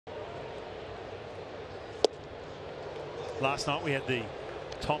Last night we had the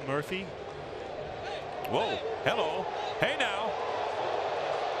Tom Murphy. Whoa, hello, hey now.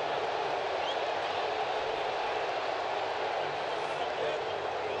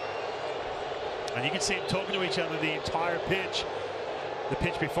 And you can see them talking to each other the entire pitch. The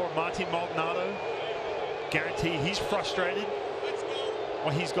pitch before, Martin Maldonado, guarantee he's frustrated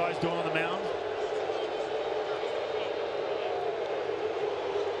what his guys doing on the mound.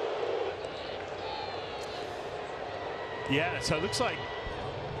 Yeah, so it looks like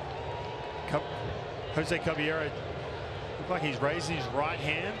Jose Caballero looks like he's raising his right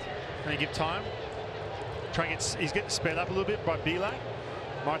hand. Going to give time. He's getting sped up a little bit by Bielak.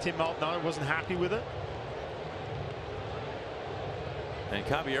 Martin Maldonado wasn't happy with it. And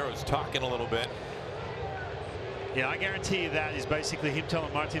Caballero's talking a little bit. Yeah, I guarantee you that is basically him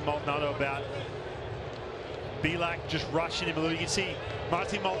telling Martin Maldonado about Bielak just rushing him a little. You can see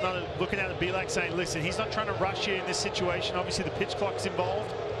Martin Maldonado looking at Bielak saying, listen, he's not trying to rush you in this situation. Obviously the pitch clock's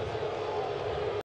involved.